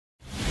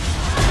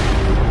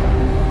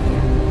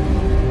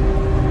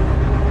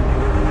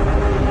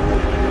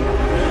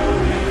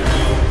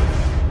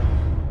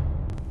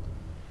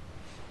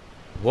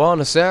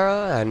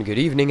Buonasera and good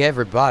evening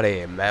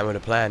everybody,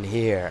 MannwidaPlann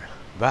here,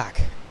 back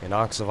in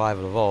ARK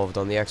Survival Evolved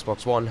on the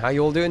Xbox One. How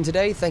you all doing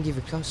today? Thank you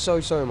for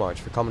so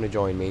much for coming to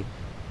join me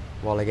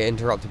while I get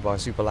interrupted by a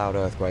super loud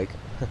earthquake.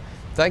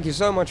 Thank you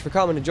so much for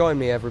coming to join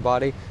me,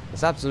 everybody.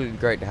 It's absolutely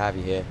great to have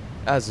you here,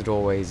 as it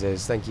always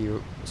is. Thank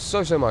you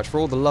so much for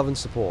all the love and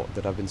support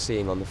that I've been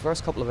seeing on the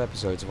first couple of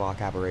episodes of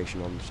ARK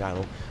Abberation on the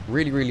channel.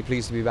 Really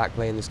pleased to be back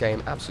playing this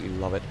game. Absolutely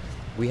love it.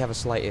 We have a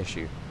slight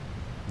issue.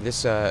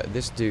 This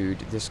dude,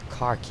 this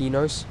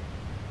Karkinos,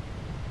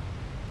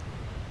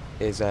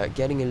 is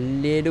getting a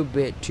little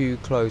bit too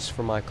close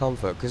for my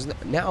comfort. Because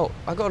now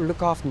I gotta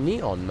look after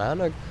Neon,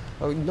 man.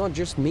 Not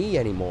just me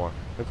anymore.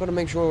 I've got to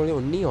make sure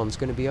little Neon's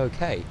gonna be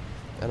okay.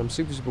 And I'm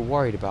super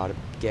worried about it.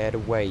 Get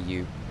away,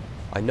 you.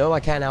 I know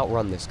I can't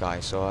outrun this guy,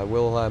 so I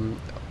will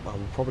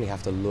probably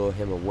have to lure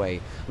him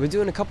away. We're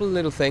doing a couple of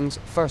little things.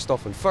 First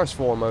off and first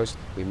foremost,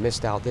 we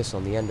missed out this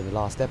on the end of the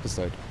last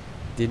episode.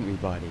 Didn't we,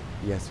 buddy?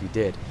 Yes, we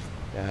did.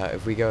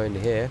 If we go into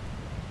here,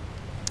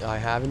 I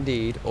have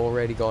indeed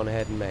already gone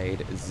ahead and made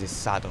this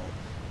saddle.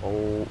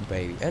 Oh,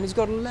 baby. And it's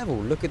got a level.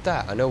 Look at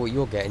that. I know what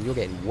you're getting. You're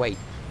getting weight.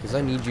 Because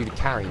I need you to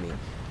carry me.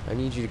 I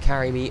need you to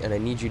carry me, and I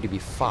need you to be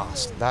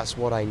fast. That's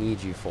what I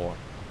need you for.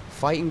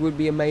 Fighting would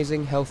be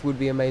amazing. Health would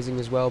be amazing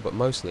as well. But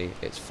mostly,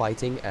 it's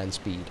fighting and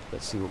speed.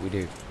 Let's see what we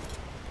do.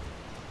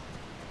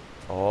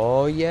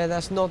 Oh, yeah,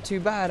 that's not too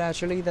bad,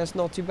 actually. That's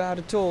not too bad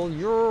at all.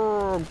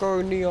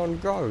 Go, Neon,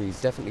 go. He's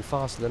definitely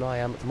faster than I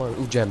am at the moment.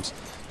 Ooh, gems.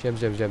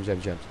 Gems.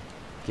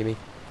 Gimme.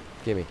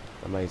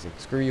 Amazing.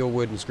 Screw your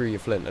wood and screw your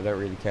flint. I don't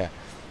really care.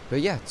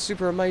 But yeah,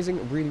 super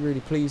amazing. Really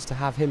pleased to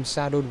have him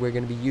saddled. We're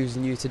going to be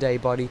using you today,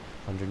 buddy.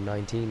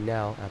 119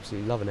 now.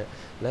 Absolutely loving it.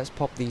 Let's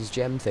pop these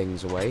gem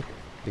things away,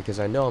 because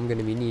I know I'm going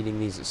to be needing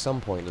these at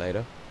some point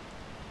later.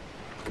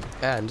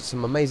 And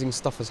some amazing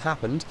stuff has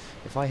happened.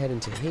 If I head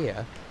into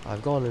here,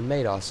 I've gone and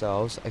made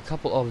ourselves a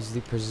couple of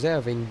the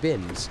preserving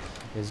bins.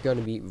 It's going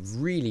to be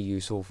really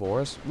useful for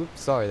us. Whoops,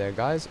 sorry there,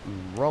 guys.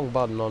 Wrong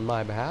button on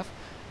my behalf.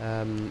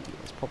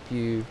 Let's pop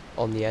you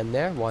on the end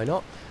there. Why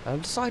not?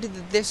 I've decided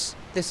that this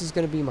is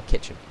going to be my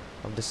kitchen.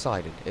 I've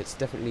decided. It's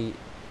definitely,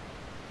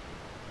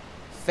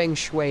 feng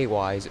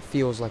shui-wise, it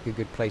feels like a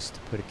good place to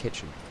put a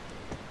kitchen.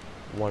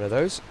 One of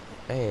those.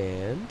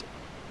 And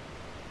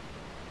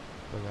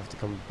I'm going to have to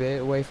come a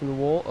bit away from the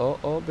wall.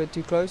 Oh, a bit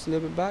too close. A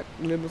little bit back.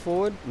 A little bit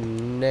forward.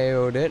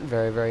 Nailed it.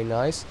 Very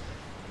nice.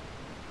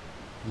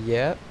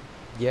 Yeah,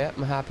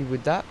 I'm happy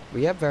with that.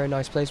 But yeah, very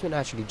nice placement.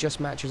 Actually, just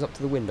matches up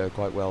to the window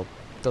quite well.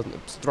 Doesn't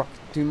obstruct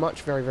too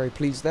much. Very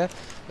pleased there.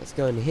 Let's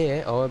go in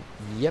here. Oh,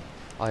 yep.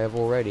 I have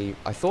already...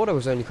 I thought I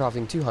was only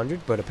crafting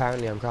 200, but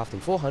apparently I'm crafting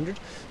 400.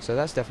 So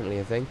that's definitely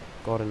a thing.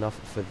 Got enough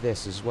for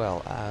this as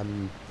well.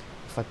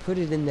 If I put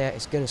it in there,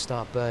 it's going to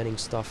start burning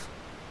stuff.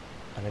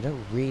 And I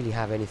don't really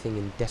have anything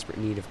in desperate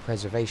need of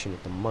preservation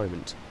at the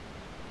moment.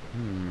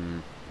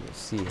 Let's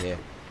see here.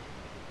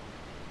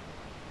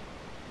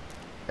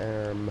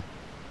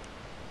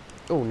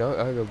 Oh no,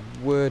 I got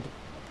wood,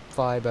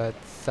 fiber,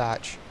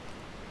 thatch,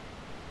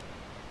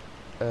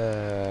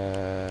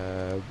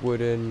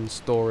 wooden,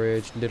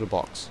 storage, little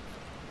box.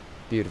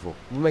 Beautiful.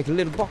 We'll make a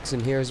little box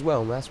in here as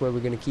well, and that's where we're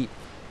going to keep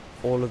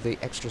all of the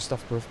extra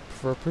stuff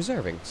for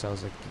preserving.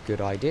 Sounds like a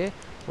good idea.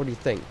 What do you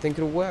think? Think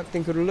it'll work?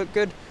 Think it'll look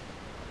good?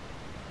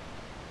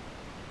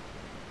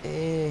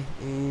 I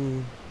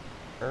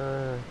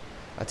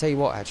tell you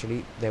what,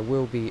 actually, there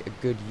will be a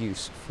good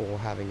use for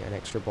having an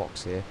extra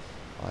box here,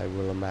 I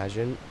will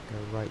imagine.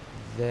 Go right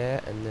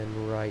there, and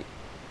then right...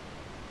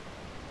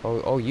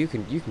 Oh, you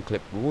can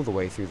clip all the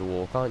way through the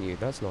wall, can't you?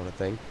 That's not a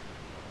thing.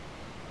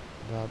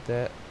 About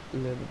there, a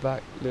little bit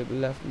back, a little bit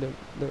left,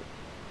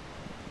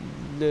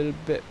 little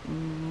bit...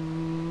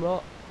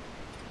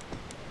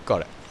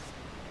 Got it.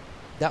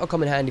 That'll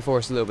come in handy for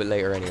us a little bit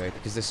later anyway,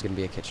 because this is going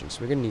to be a kitchen,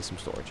 so we're going to need some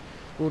storage.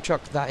 We'll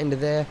chuck that into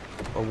there,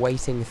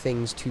 awaiting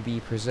things to be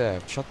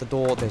preserved. Shut the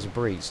door, there's a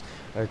breeze.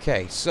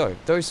 Okay, so,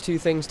 those two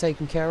things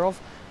taken care of.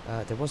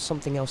 There was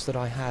something else that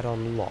I had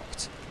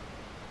unlocked.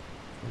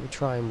 Let me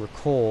try and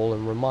recall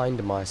and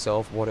remind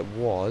myself what it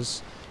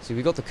was. See,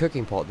 we got the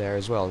cooking pot there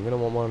as well. I'm going to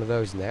want one of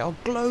those in there. Oh,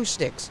 glow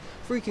sticks!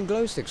 Freaking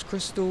glow sticks!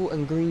 Crystal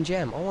and green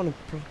gem. I want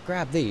to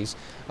grab these.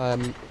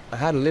 I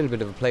had a little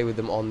bit of a play with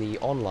them on the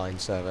online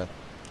server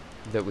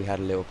that we had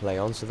a little play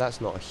on, so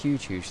that's not a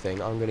huge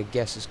thing. I'm going to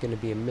guess it's going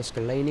to be a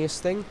miscellaneous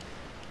thing.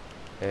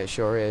 It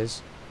sure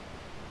is.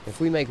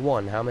 If we make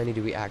one, how many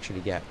do we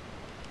actually get?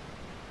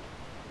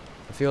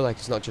 I feel like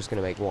it's not just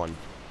going to make one.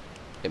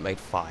 It made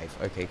 5.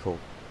 Okay, cool.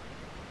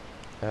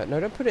 No,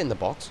 don't put it in the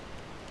box.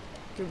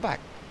 Give it back.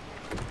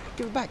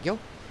 Give it back, yo.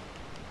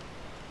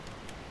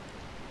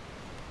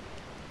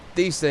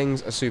 These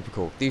things are super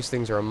cool. These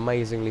things are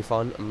amazingly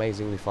fun.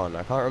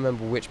 I can't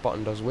remember which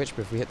button does which,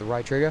 but if we hit the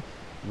right trigger,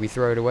 we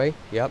throw it away.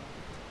 Yep.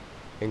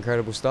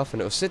 Incredible stuff.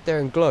 And it'll sit there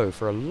and glow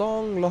for a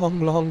long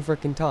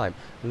frickin' time.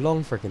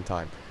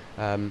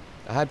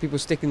 I had people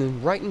sticking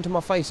them right into my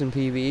face in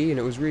PvE, and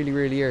it was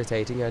really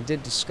irritating. I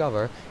did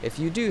discover, if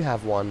you do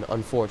have one,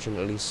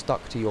 unfortunately,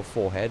 stuck to your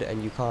forehead,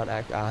 and you can't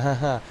act...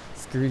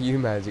 Screw you,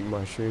 magic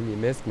mushroom, you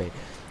missed me.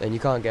 and you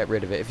can't get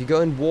rid of it. If you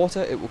go in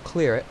water, it will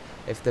clear it.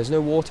 If there's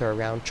no water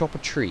around, chop a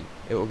tree.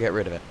 It will get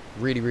rid of it.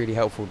 Really, really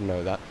helpful to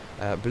know that.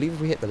 I believe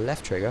if we hit the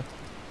left trigger,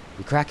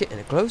 we crack it and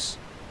it glows.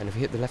 And if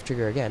we hit the left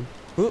trigger again...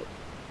 Oh!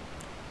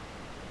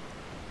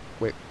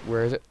 Wait,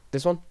 where is it?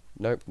 This one?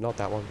 Nope, not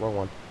that one. Wrong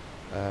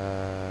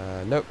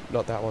one. Nope,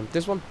 not that one.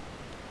 This one?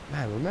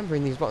 Man,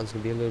 remembering these buttons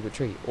can be a little bit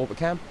tricky. Orbit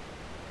cam.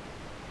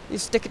 You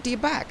stick it to your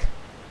back.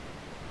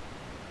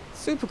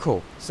 Super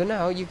cool. So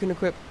now you can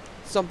equip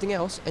something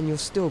else and you'll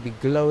still be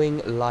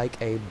glowing like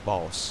a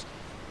boss.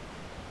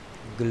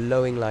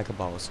 Glowing like a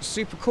boss.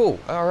 Super cool.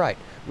 Alright.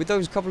 With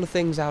those couple of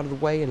things out of the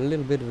way and a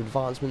little bit of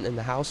advancement in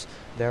the house,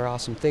 there are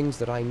some things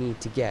that I need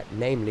to get.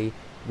 Namely,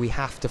 we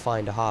have to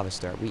find a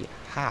harvester. We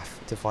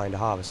have to find a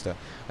harvester.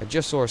 I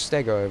just saw a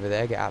stego over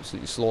there get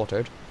absolutely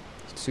slaughtered.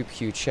 Super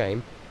huge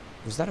shame.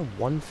 Was that a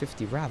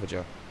 150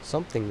 Ravager?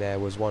 Something there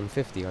was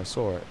 150. I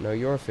saw it. No,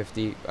 you're a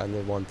 50 and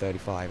then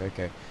 135.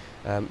 Okay.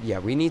 Yeah,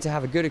 we need to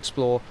have a good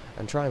explore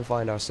and try and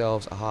find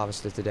ourselves a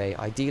harvester today.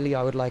 Ideally,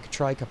 I would like a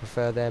trike. I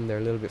prefer them. They're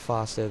a little bit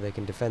faster. They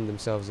can defend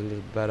themselves a little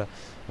bit better.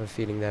 I have a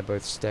feeling they're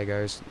both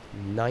stegos.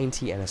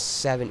 90 and a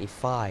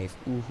 75.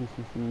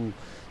 Ooh,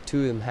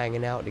 two of them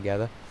hanging out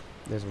together.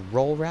 There's a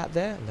roll rat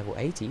there, level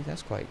 80.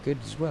 That's quite good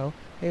as well.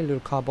 Hey,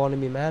 little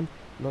carbonomy man.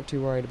 Not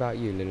too worried about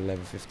you, little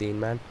level 15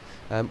 man.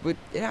 But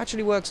it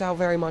actually works out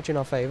very much in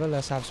our favour.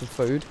 Let's have some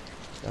food.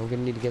 I'm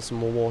going to need to get some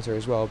more water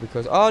as well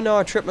because... Oh no,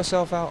 I tripped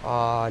myself out.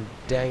 Ah,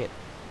 dang it.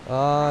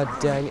 Ah,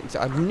 dang it.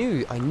 I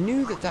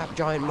knew that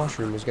giant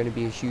mushroom was going to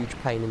be a huge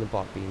pain in the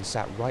butt being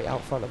sat right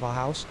out front of our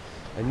house.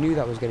 I knew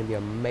that was going to be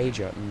a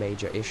major,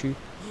 major issue.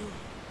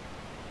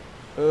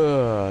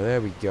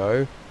 There we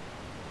go.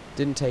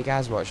 Didn't take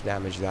as much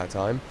damage that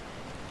time.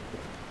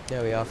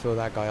 There we are, fill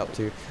that guy up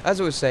too.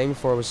 As I was saying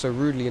before I was so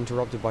rudely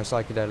interrupted by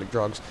psychedelic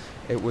drugs,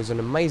 it was an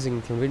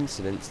amazing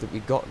coincidence that we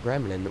got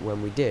Gremlin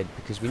when we did,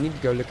 because we need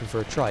to go looking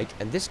for a trike,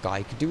 and this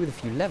guy could do with a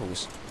few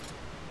levels.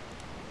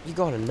 You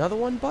got another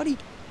one, buddy?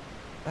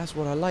 That's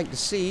what I like to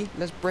see.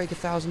 Let's break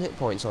 1,000 hit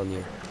points on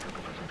you.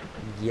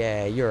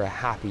 Yeah, you're a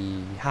happy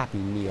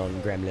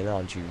neon gremlin,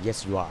 aren't you?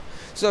 Yes, you are.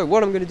 So,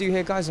 what I'm going to do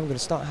here, guys, I'm going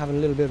to start having a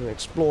little bit of an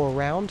explore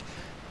around.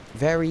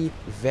 Very,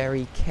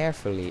 very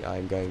carefully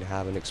I'm going to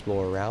have an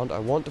explore around. I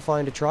want to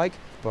find a trike,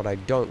 but I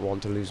don't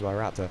want to lose my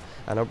raptor.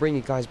 And I'll bring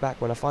you guys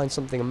back when I find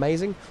something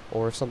amazing,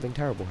 or if something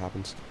terrible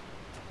happens.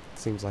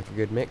 Seems like a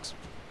good mix.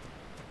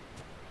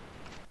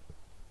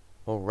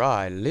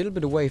 Alright, a little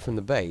bit away from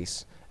the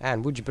base,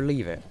 and would you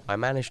believe it? I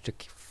managed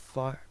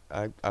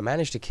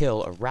to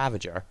kill a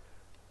Ravager,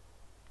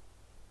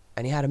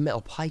 and he had a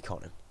metal pike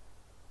on him.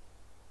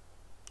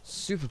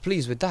 Super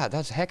pleased with that.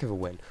 That's a heck of a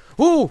win.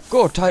 Oh,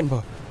 God, Titan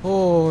Bar.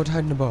 Oh,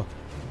 Titan Bar.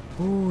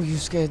 Oh, you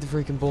scared the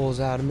freaking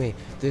balls out of me.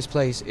 This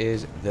place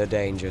is the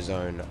danger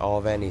zone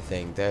of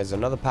anything. There's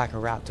another pack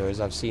of raptors.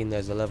 I've seen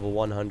there's a level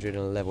 100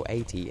 and a level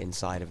 80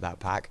 inside of that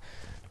pack.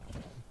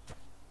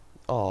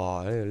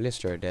 Oh,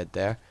 Lister dead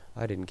there.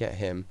 I didn't get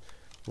him.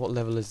 What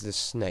level is this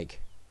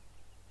snake?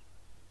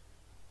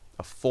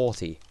 A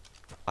 40.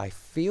 I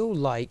feel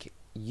like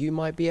you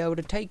might be able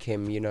to take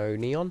him, you know,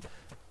 Neon.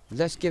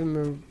 Let's give him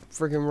a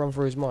friggin' run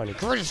for his money.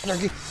 Come on,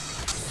 Snuggy!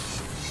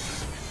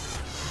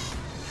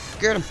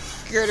 Get him!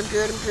 Get him,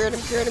 get him, get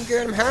him, get him,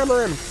 get him!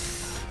 Hammer him!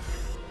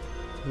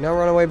 Now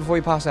run away before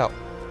you pass out.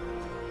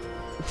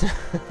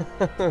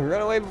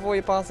 Run away before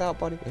you pass out,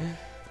 buddy.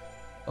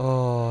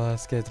 Oh, that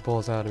scared the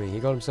balls out of me. He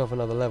got himself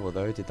another level,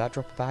 though. Did that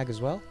drop a bag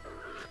as well?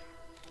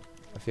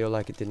 I feel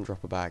like it didn't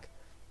drop a bag.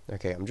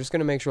 Okay, I'm just going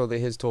to make sure that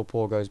his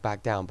torpor goes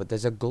back down. But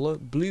there's a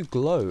blue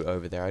glow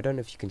over there. I don't know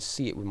if you can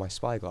see it with my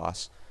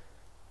spyglass.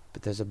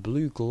 But there's a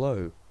blue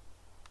glow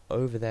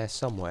over there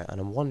somewhere,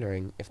 and I'm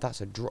wondering if that's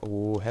a drop.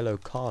 Oh, hello,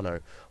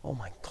 Carno. Oh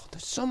my god,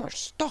 there's so much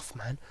stuff,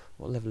 man.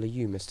 What level are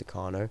you, Mr.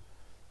 Carno?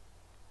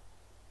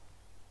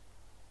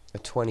 A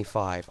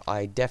 25.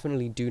 I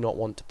definitely do not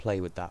want to play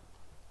with that.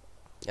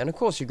 And of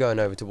course you're going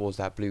over towards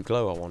that blue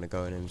glow. I want to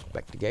go and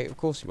inspect the gate. Of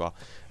course you are.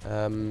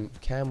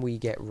 Can we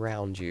get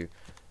round you?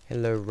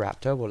 Hello,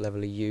 Raptor. What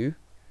level are you?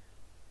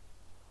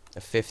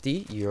 A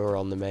 50. You're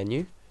on the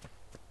menu.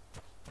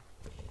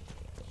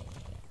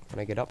 Can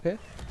I get up here?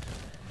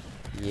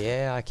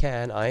 Yeah, I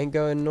can. I ain't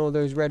going in all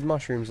those red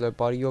mushrooms though,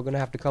 buddy. You're going to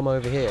have to come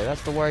over here.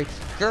 That's the way.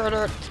 Get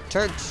it!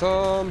 Take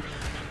some!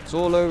 It's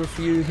all over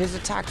for you. His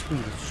attack speed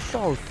is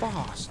so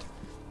fast.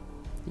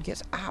 He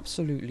gets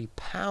absolutely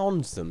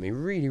pounds them. He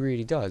really,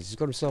 really does. He's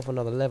got himself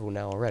another level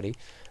now already.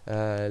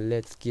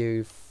 Let's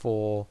go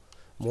for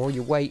more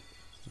your weight.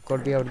 I've got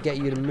to be able to get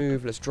you to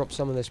move. Let's drop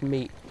some of this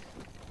meat.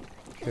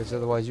 Because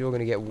otherwise you're going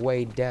to get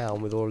weighed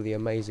down with all of the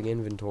amazing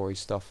inventory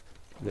stuff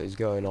that is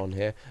going on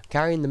here.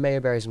 Carrying the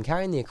mayaberries. I'm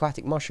carrying the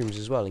aquatic mushrooms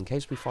as well in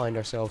case we find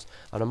ourselves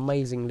an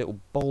amazing little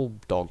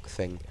bulbdog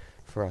thing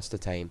for us to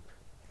tame.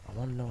 I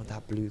want to know what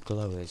that blue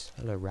glow is.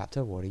 Hello,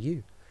 Raptor. What are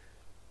you?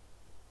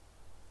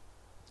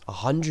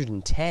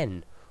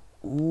 110.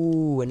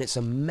 Ooh, and it's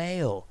a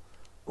male.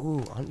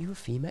 Ooh, aren't you a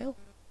female?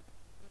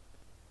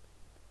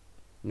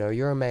 No,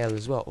 you're a male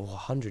as well. Oh,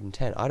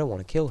 110. I don't want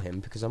to kill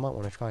him because I might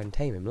want to try and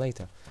tame him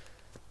later.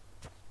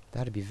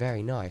 That'd be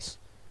very nice.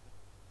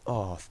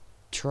 Oh,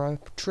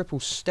 triple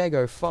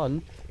stego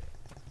fun.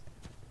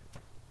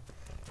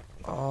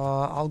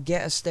 I'll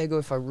get a stego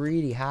if I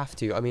really have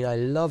to. I mean, I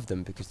love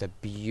them because they're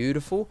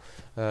beautiful.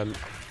 May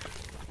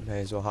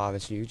as well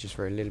harvest you just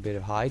for a little bit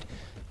of hide.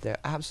 They're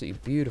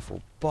absolutely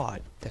beautiful,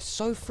 but they're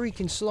so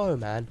freaking slow,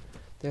 man.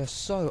 They're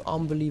so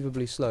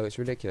unbelievably slow. It's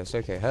ridiculous.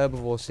 Okay,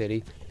 Herbivore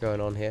City going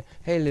on here.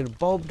 Hey, little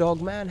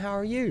bulbdog, man, how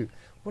are you?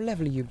 What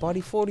level are you,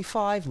 buddy?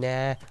 45?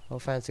 Nah, I'll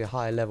fancy a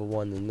higher level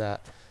one than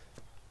that.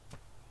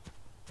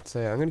 So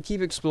yeah, I'm going to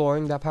keep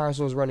exploring. That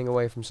parasaur's running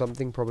away from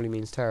something, probably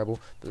means terrible.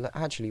 But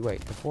actually,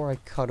 wait, before I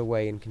cut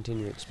away and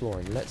continue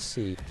exploring, let's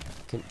see.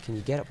 Can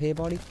you get up here,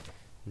 buddy?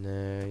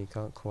 No, you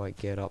can't quite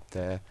get up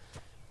there.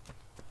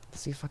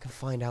 Let's see if I can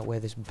find out where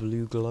this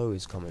blue glow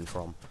is coming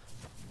from.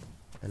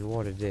 And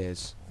what it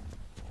is.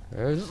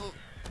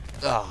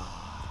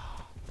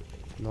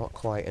 Not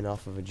quite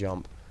enough of a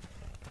jump.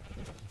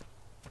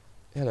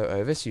 Hello,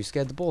 Ovis. You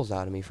scared the balls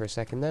out of me for a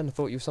second then. I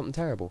thought you were something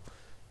terrible.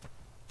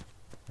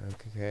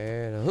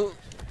 Okay.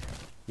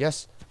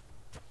 Yes.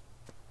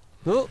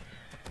 Ha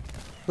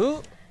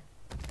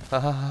ha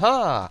ha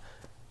ha.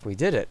 We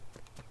did it.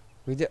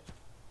 We did.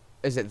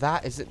 Is it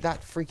that? Is it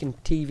that freaking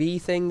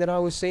TV thing that I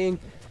was seeing?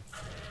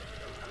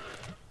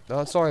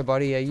 Oh, sorry,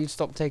 buddy. Yeah, you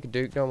stop, take a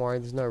duke. Don't worry.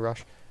 There's no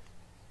rush.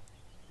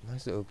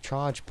 Nice little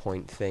charge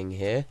point thing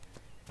here.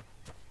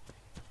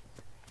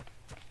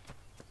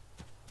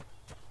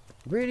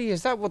 Really?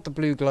 Is that what the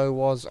blue glow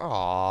was?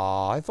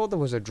 Ah, I thought there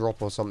was a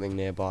drop or something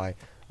nearby.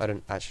 I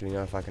don't actually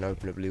know if I can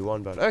open a blue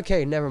one, but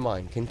okay, never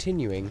mind.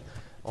 Continuing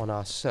on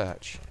our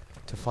search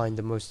to find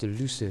the most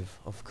elusive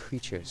of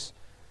creatures.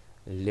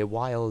 The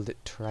wild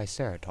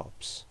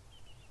triceratops.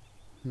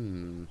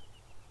 Ooh,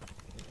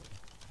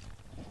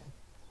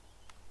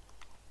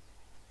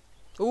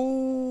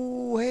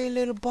 hey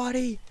little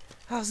buddy.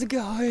 How's it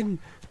going?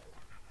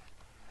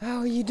 How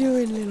are you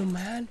doing, little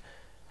man?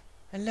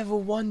 At level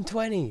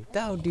 120.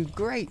 That'll do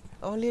great.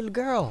 Oh, little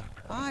girl.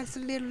 Ah, it's a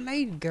little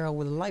lady girl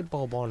with a light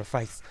bulb on her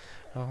face.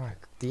 Alright,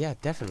 yeah,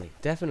 definitely.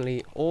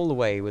 Definitely all the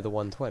way with a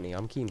 120.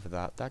 I'm keen for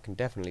that. That can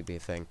definitely be a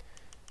thing.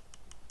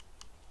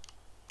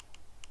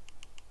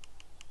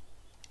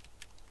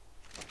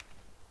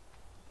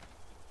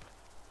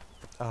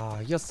 Ah,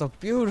 you're so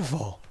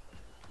beautiful.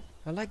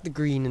 I like the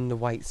green and the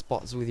white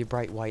spots with your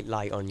bright white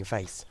light on your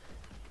face.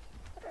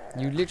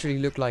 You literally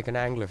look like an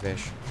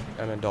anglerfish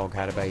and a dog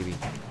had a baby.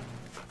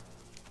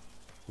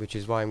 Which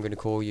is why I'm going to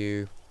call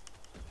you...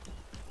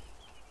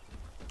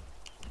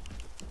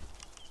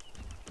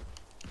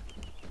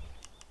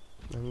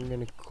 I'm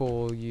going to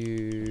call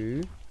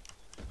you...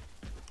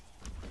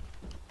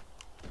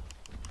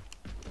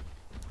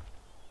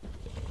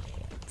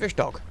 Fish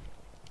dog.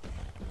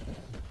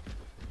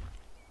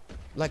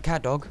 Like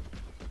cat dog,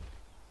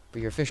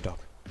 but you're a fish dog.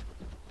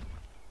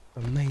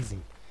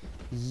 Amazing.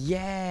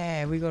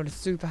 Yeah, we got a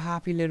super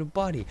happy little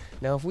buddy.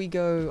 Now if we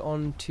go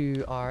on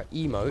to our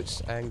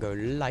emotes and go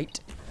light,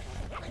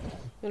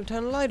 it'll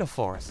turn a light off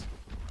for us.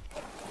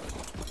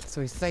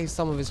 So he saves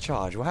some of his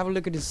charge. We'll have a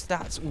look at his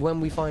stats when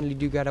we finally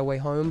do get our way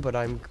home, but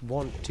I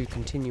want to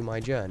continue my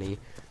journey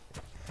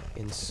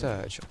in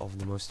search of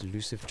the most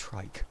elusive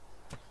trike.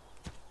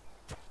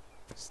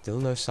 Still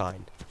no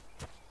sign.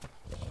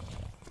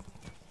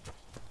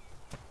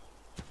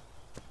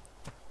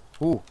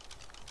 Ooh.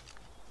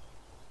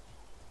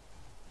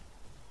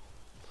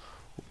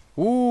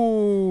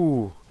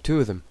 Ooh! Two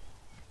of them.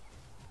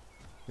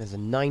 There's a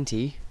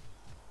 90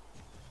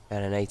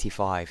 and an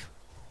 85.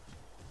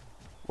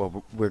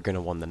 Well, we're going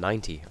to want the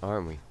 90,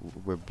 aren't we?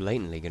 We're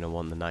blatantly going to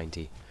want the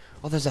 90.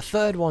 Oh, there's a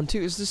third one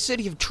too. It's the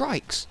city of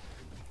trikes.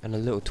 And a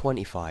little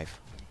 25.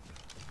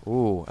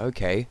 Ooh,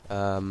 okay.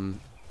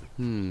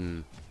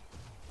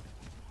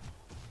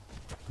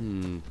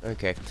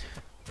 Okay.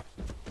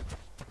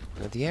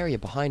 The area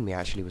behind me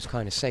actually was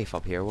kind of safe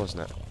up here,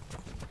 wasn't it?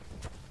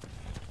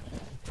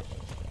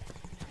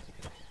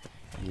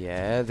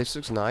 Yeah, this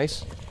looks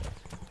nice.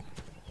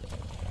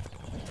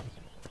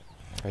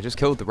 I just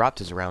killed the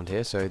raptors around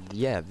here, so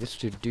yeah, this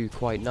should do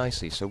quite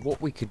nicely. So what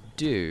we could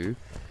do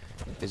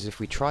is if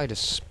we try to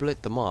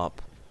split them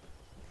up,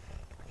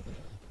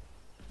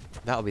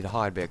 that'll be the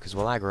hard bit, because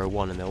we'll aggro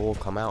one and they'll all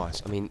come out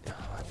us. I mean,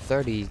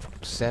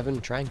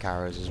 37 trank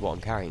arrows is what I'm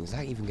carrying. Is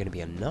that even going to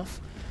be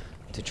enough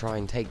to try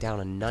and take down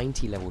a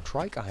 90 level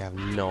trike? I have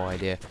no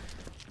idea.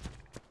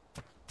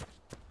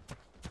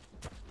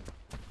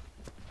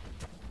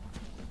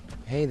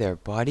 Hey there,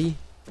 buddy.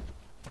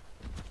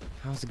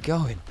 How's it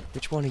going?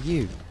 Which one are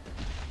you?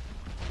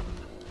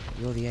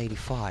 You're the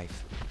 85.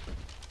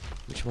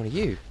 Which one are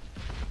you?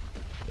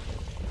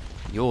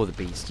 You're the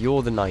beast.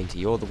 You're the 90.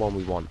 You're the one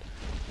we want.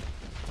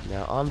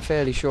 Now, I'm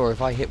fairly sure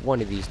if I hit one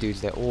of these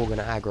dudes, they're all going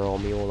to aggro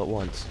on me all at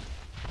once.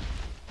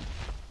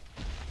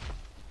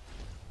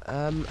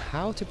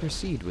 How to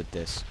proceed with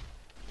this?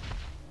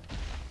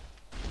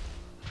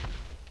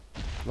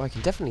 Well, I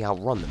can definitely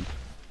outrun them.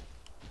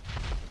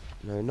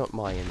 No, not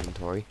my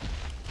inventory.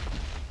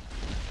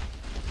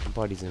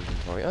 Buddy's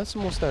inventory.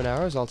 Some more stone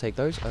arrows, I'll take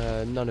those.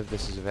 None of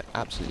this is of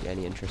absolutely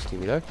any interest to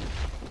me though.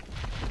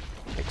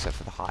 except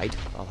for the hide.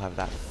 I'll have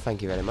that.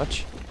 Thank you very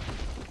much.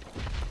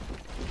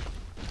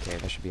 Okay,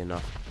 that should be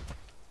enough.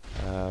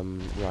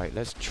 Right,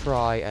 let's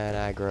try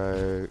and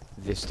aggro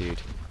this dude.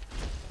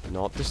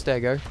 Not the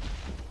stego.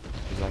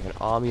 There's like an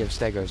army of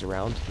stegos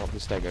around. Not the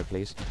stego,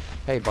 please.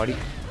 Hey, buddy.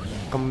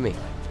 Come with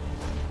me.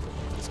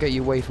 Let's get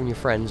you away from your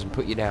friends and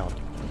put you down.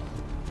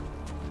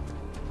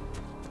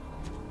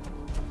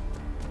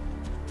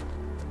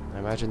 I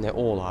imagine they're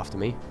all after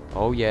me.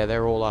 Oh yeah,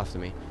 they're all after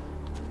me.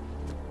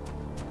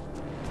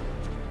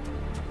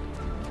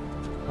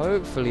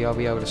 Hopefully I'll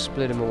be able to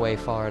split him away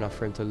far enough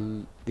for him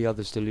to the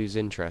others to lose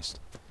interest.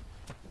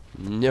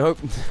 Nope.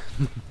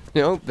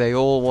 Nope, they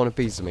all want a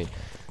piece of me.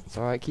 It's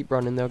alright, keep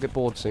running, they'll get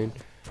bored soon.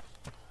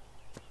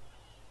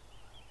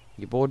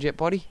 You bored yet,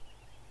 buddy?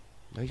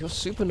 No, you're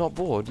super not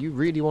bored. You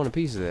really want a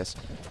piece of this.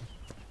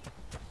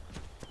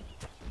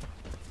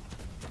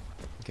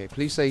 Okay,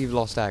 please say you've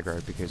lost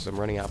aggro, because I'm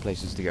running out of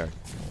places to go.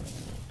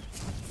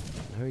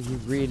 No, you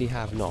really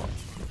have not.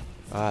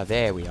 Ah,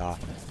 there we are.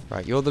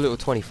 Right, you're the little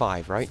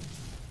 25, right?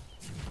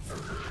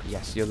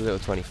 Yes, you're the little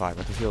 25.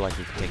 I can feel like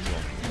we can take you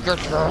on.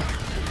 Gotcha!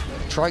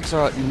 Trikes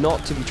are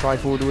not to be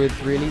trifled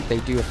with, really. They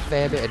do a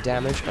fair bit of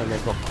damage, and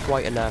they've got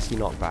quite a nasty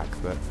knockback,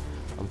 but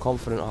I'm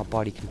confident our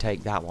buddy can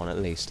take that one at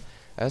least.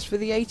 As for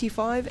the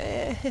 85,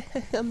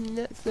 I'm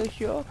not so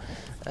sure.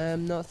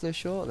 I'm not so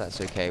sure.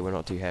 That's okay, we're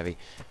not too heavy.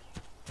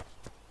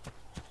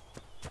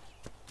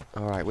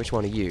 Alright, which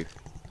one are you?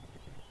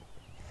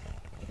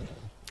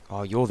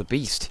 Oh, you're the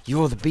beast.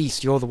 You're the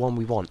beast. You're the one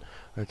we want.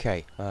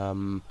 Okay,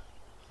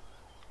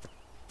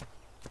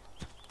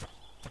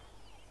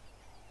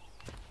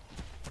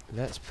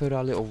 let's put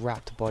our little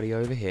raptor body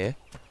over here,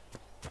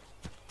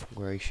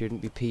 where he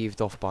shouldn't be peeved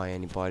off by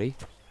anybody.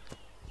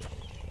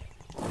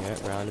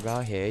 Yeah, round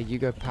about here. You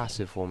go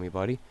passive for me,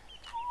 buddy.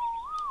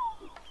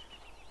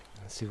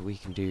 Let's see what we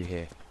can do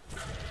here.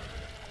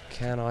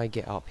 Can I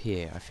get up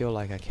here? I feel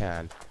like I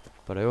can,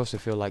 but I also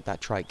feel like that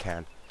trike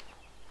can.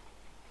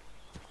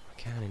 I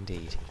can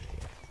indeed.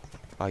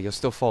 Oh, you're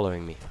still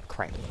following me.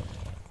 Crap.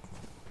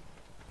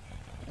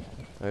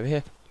 Over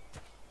here.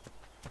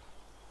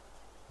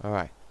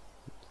 Alright.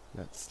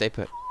 Let's stay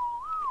put.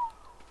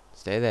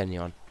 Stay there,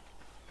 Neon.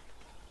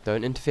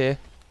 Don't interfere.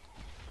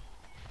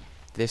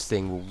 This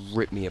thing will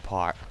rip me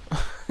apart.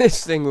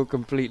 This thing will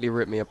completely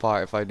rip me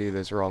apart if I do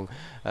this wrong.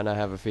 And I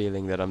have a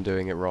feeling that I'm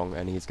doing it wrong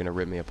and he's going to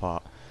rip me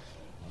apart.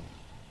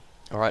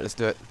 Alright, let's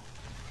do it.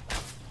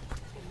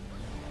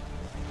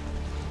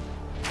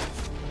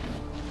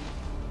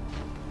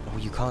 Oh,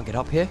 you can't get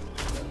up here?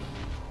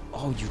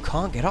 Oh, you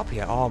can't get up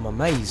here? Oh, I'm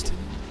amazed.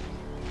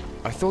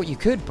 I thought you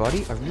could,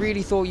 buddy. I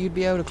really thought you'd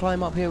be able to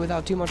climb up here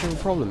without too much of a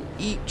problem.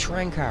 Eat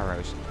trank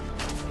arrows.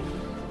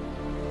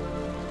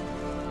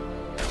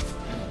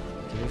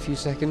 Give it a few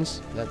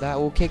seconds. Let that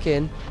all kick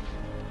in.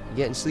 You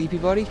getting sleepy,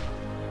 buddy?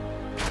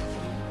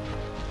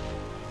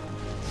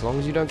 As long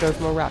as you don't go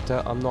for my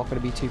raptor, I'm not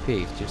going to be too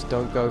peeved. Just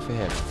don't go for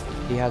him.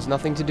 He has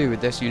nothing to do with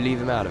this. You leave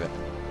him out of it.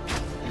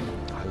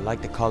 I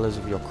like the colours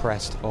of your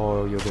crest.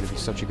 Oh, you're going to be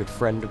such a good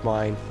friend of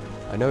mine.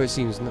 I know it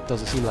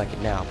doesn't seem like it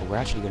now, but we're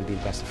actually going to be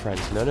the best of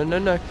friends. No, no, no,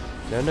 no.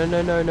 No, no,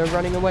 no, no, no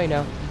running away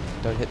now.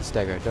 Don't hit the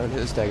stego. Don't hit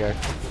the stego.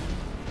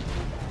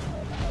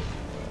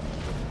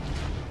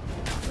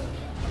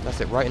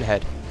 That's it, right in the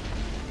head.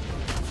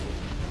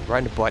 Right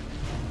in the butt.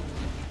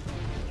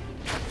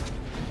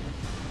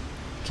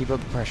 Keep up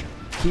the pressure.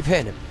 Keep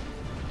hitting him.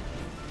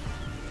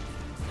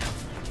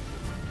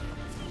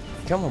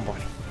 Come on,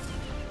 buddy.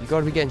 You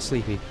gotta be getting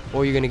sleepy,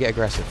 or you're gonna get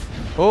aggressive.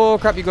 Oh,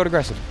 crap, you got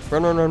aggressive.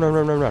 Run, run, run, run,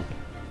 run, run, run.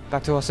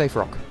 Back to our safe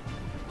rock.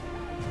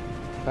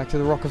 Back to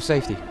the rock of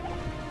safety.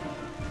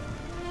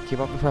 Keep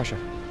up the pressure.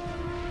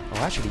 Oh,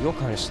 actually, you're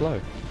kind of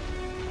slow.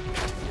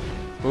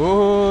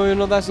 Oh, you're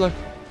not that slow.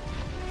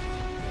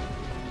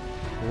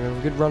 We have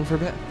a good run for a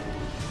bit.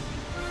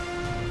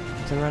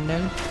 Turn around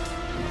now.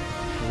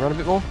 Run a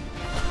bit more.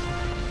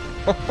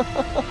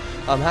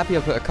 I'm happy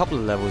I put a couple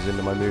of levels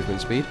into my movement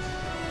speed.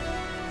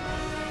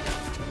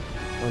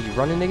 Oh, you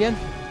running again?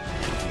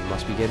 You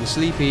must be getting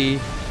sleepy.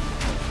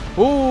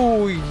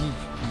 Oh, he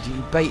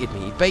baited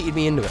me. He baited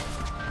me into it.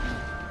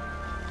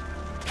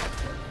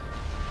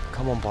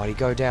 Come on, buddy.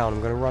 Go down. I'm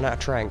going to run out of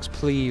tranks.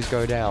 Please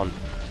go down.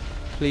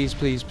 Please,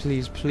 please,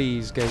 please,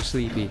 please go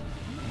sleepy.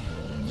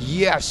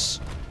 Yes!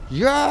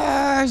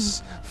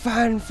 Yes!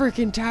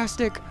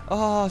 Fan-freaking-tastic!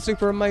 Oh,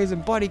 super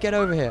amazing. Buddy, get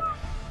over here.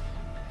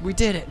 We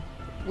did it.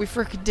 We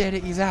freaking did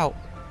it. He's out.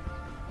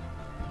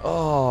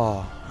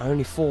 Oh,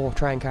 only 4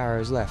 trank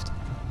arrows left.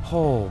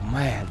 Oh,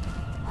 man.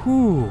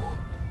 Whew.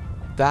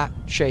 That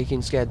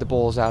shaking scared the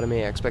balls out of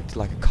me. I expected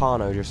like a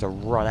Carno just to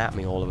run at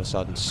me all of a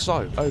sudden.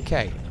 So,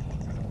 okay.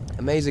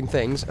 Amazing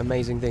things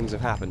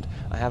have happened.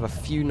 I have a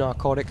few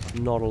narcotic,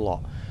 not a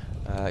lot.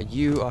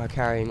 You are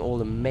carrying all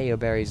the mayo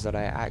berries that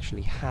I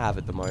actually have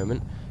at the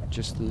moment.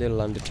 Just a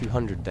little under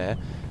 200 there.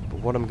 But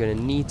what I'm going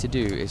to need to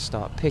do is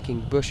start picking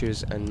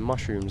bushes and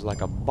mushrooms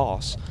like a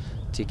boss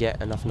to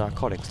get enough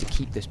narcotics to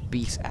keep this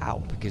beast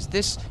out. Because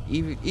this,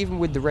 even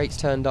with the rates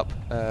turned up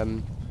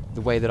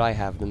the way that I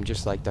have them,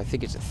 just like, I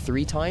think it's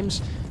 3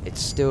 times,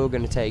 it's still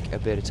going to take a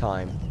bit of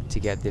time to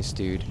get this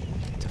dude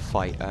to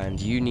fight. And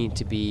you need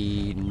to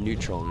be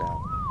neutral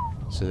now,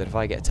 so that if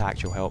I get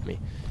attacked, you'll help me.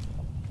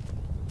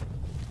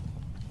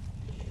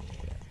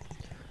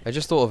 I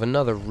just thought of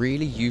another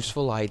really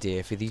useful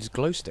idea for these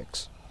glow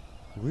sticks.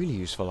 Really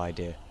useful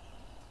idea.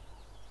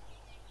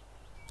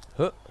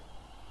 Huh.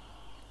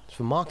 It's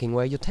for marking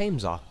where your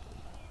tames are.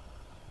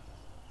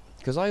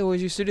 Because I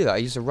always used to do that. I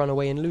used to run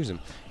away and lose him.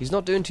 He's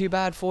not doing too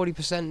bad,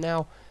 40%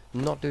 now.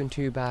 Not doing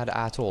too bad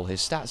at all. His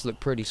stats look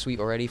pretty sweet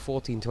already.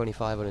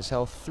 1425 on his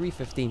health.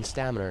 315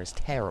 stamina is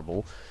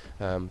terrible.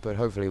 But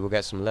hopefully we'll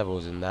get some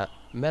levels in that.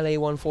 Melee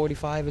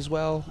 145 as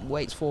well.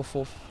 Weight's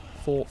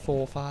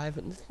 445.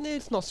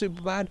 It's not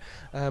super bad.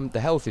 The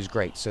health is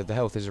great, so the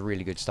health is a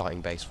really good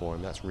starting base for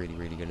him. That's really,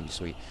 really going to be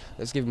sweet.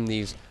 Let's give him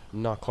these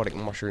narcotic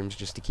mushrooms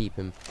just to keep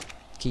him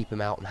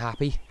out and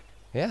happy.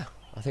 Yeah,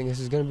 I think this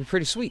is going to be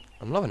pretty sweet.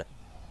 I'm loving it.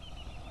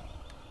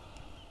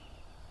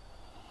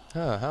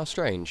 Huh, how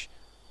strange.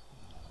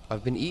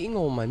 I've been eating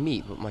all my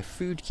meat, but my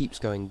food keeps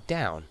going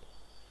down.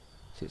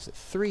 So it's at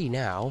 3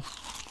 now.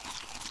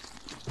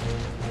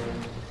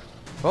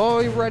 Oh,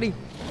 you ready?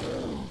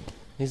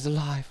 He's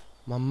alive.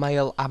 My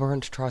male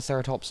aberrant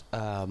triceratops.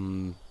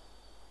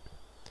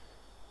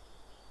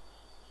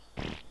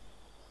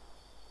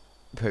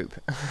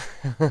 Poop.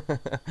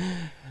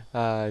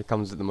 It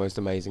comes at the most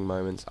amazing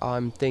moments.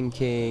 I'm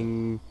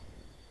thinking...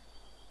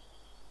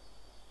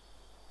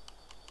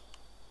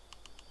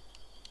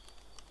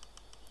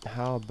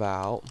 How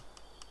about...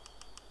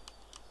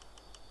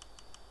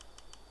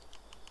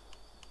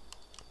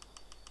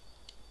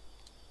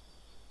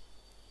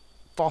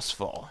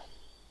 phosphor.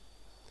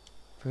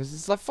 Because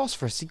it's like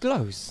phosphorus, he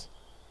glows.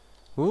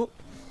 Ooh.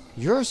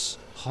 Yours,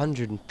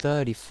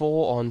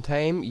 134 on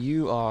tame.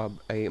 You are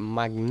a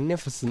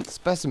magnificent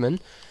specimen.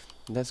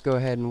 Let's go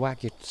ahead and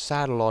whack your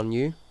saddle on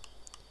you.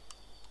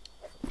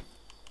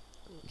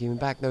 Give me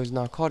back those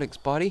narcotics,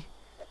 buddy.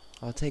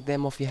 I'll take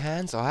them off your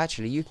hands. Oh,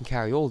 actually, you can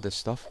carry all this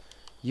stuff.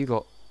 You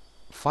got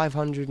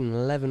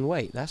 511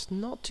 weight. That's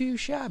not too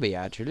shabby,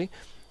 actually.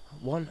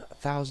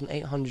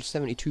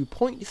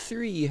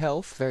 1,872.3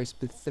 health. Very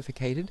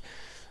specificated.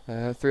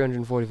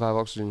 345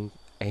 oxygen,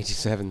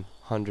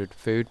 8700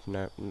 food.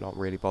 No, not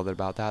really bothered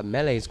about that.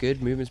 Melee is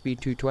good. Movement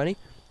speed 220.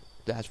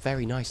 That's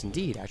very nice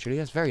indeed, actually.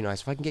 That's very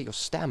nice. If I can get your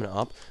stamina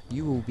up,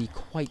 you will be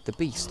quite the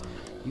beast.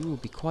 You will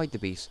be quite the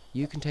beast.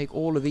 You can take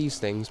all of these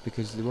things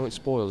because they won't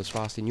spoil as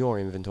fast in your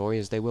inventory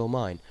as they will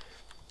mine.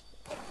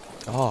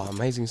 Oh,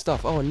 amazing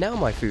stuff. Oh, and now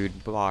my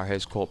food bar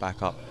has caught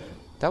back up.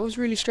 That was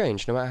really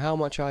strange. No matter how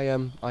much I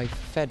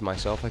fed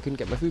myself, I couldn't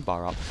get my food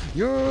bar up.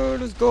 Yeah,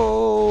 let's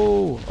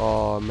go!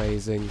 Oh,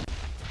 amazing.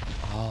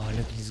 Oh,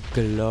 look at his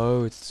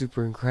glow. It's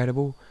super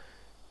incredible.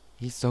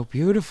 He's so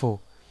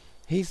beautiful.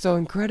 He's so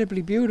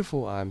incredibly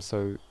beautiful. I'm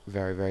so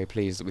very, very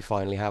pleased that we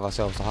finally have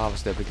ourselves a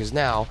harvester, because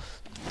now...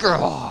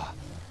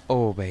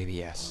 Oh, baby,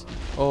 yes.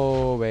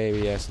 Oh,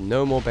 baby, yes.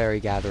 No more berry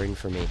gathering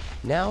for me.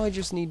 Now I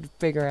just need to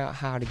figure out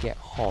how to get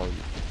home.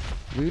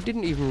 We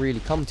didn't even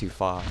really come too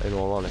far, in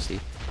all honesty.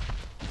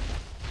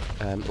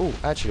 Oh,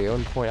 actually, I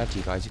want to point out to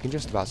you guys, you can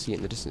just about see it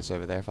in the distance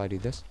over there if I do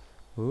this.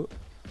 Ooh.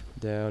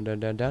 Down,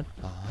 down, down, down.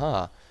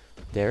 Aha.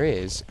 There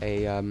is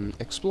a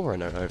explorer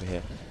note over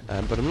here.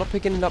 But I'm not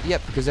picking it up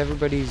yet because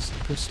everybody's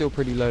still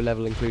pretty low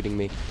level, including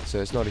me.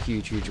 So it's not a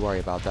huge, huge worry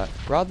about that.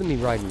 Rather than me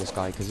riding this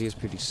guy, because he is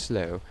pretty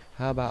slow,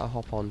 how about I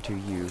hop onto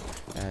you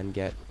and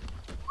get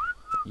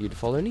you to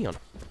follow Neon?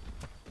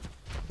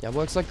 That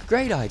works like a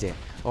great idea.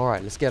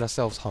 Alright, let's get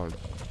ourselves home.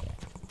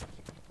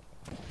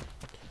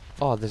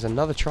 Oh, there's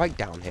another trike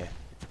down here.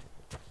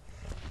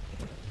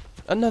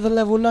 Another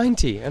level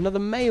 90. Another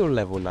male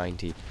level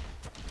 90.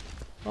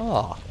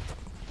 Ah.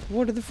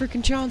 What are the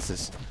freaking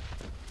chances?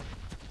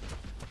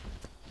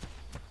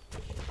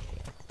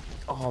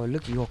 Oh,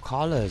 look at your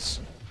collars.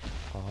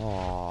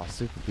 Oh,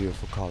 super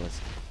beautiful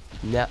collars.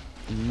 Nope,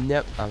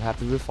 nope, I'm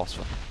happy with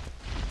phosphor.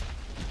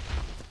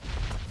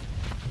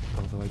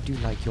 Although I do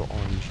like your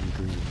orange and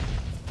green.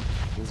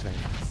 It's very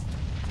nice.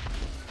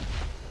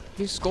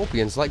 These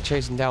scorpions like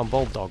chasing down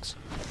bulbdogs.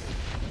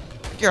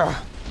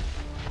 Yeah.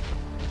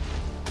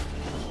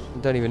 I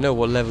don't even know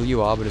what level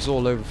you are, but it's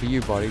all over for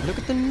you, buddy. Look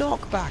at the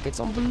knockback.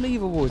 It's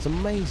unbelievable. It's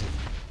amazing.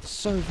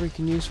 So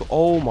freaking useful.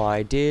 Oh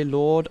my dear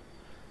lord.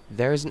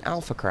 There is an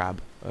alpha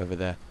crab over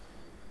there.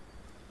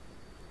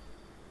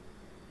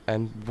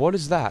 And what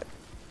is that?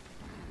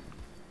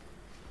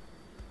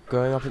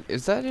 Going up...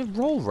 Is that a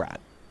roll rat?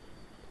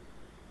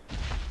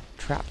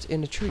 Trapped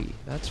in a tree.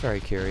 That's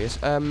very curious.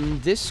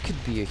 This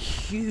could be a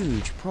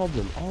huge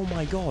problem. Oh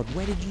my god.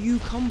 Where did you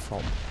come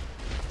from?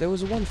 There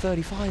was a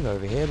 135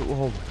 over here, but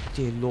oh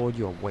dear lord,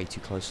 you're way too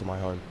close to my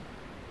home.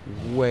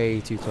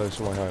 Way too close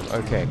to my home.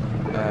 Okay.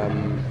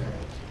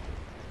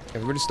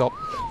 Everybody stop.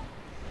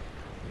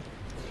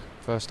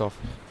 First off,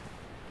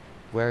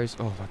 where is...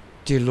 Oh my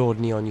dear lord,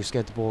 Neon, you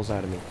scared the balls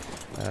out of me.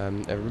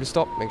 Everybody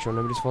stop. Make sure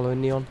nobody's following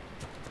Neon.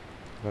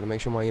 I've got to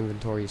make sure my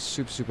inventory is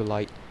super, super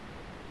light.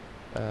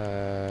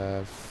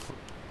 10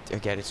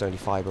 again, it's only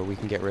fibre. We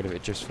can get rid of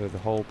it just for the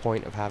whole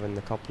point of having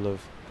a couple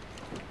of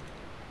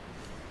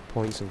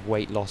points of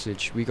weight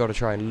lossage. We got to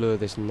try and lure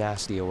this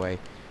nasty away.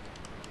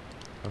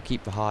 I'll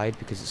keep the hide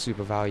because it's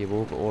super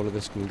valuable, but all of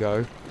this can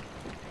go.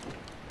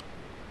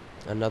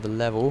 Another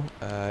level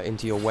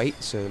into your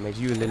weight, so it makes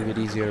you a little bit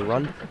easier to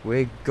run.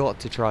 We've got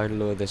to try and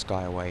lure this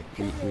guy away.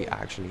 We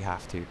actually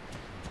have to.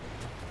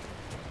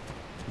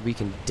 We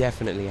can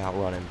definitely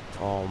outrun him.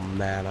 Oh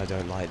man, I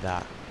don't like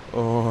that.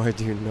 Oh, I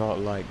do not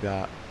like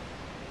that.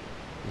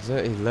 Is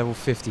that a level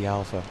 50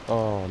 alpha?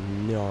 Oh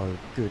no,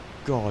 good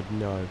god,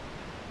 no.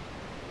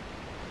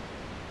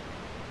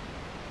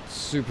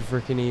 Super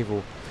freaking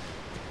evil.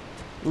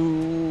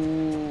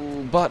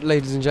 Ooh, but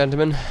ladies and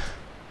gentlemen,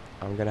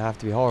 I'm going to have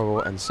to be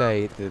horrible and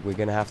say that we're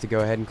going to have to go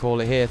ahead and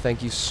call it here.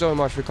 Thank you so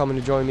much for coming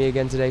to join me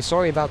again today.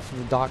 Sorry about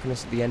the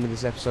darkness at the end of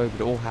this episode,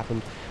 but it all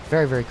happened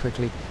very, very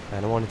quickly,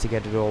 and I wanted to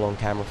get it all on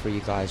camera for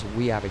you guys.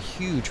 We have a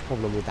huge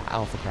problem with the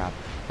alpha crab.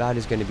 That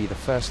is going to be the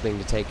first thing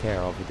to take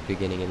care of at the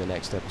beginning in the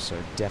next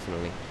episode,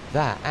 definitely.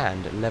 That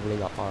and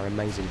leveling up our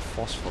amazing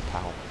phosphor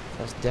pal.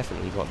 That's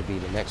definitely got to be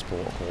the next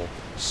port of call.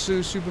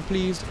 So super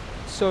pleased,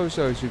 so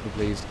super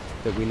pleased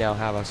that we now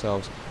have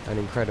ourselves an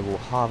incredible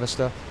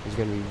harvester. It's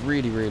going to be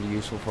really, really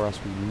useful for us.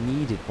 We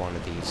needed one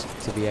of these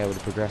to be able to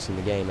progress in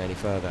the game any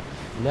further.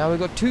 Now we've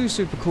got two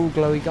super cool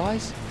glowy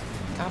guys.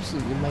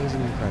 Absolutely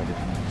amazing and incredible.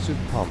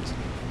 Super pumped.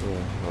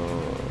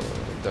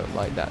 Don't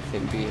like that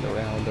thing being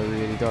around, I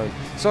really don't.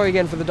 Sorry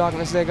again for the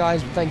darkness there,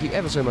 guys, but thank you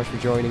ever so much for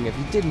joining. If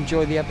you did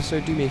enjoy the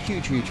episode, do me a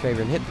huge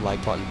favour and hit the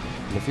like button.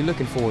 And if you're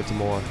looking forward to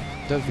more,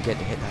 don't forget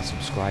to hit that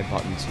subscribe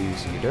button too,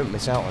 so you don't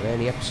miss out on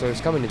any episodes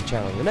coming to the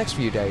channel in the next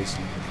few days.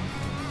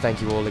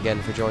 Thank you all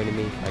again for joining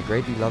me. I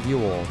greatly love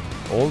you all.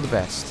 All the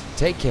best.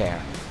 Take care.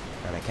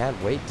 And I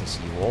can't wait to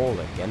see you all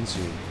again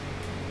soon.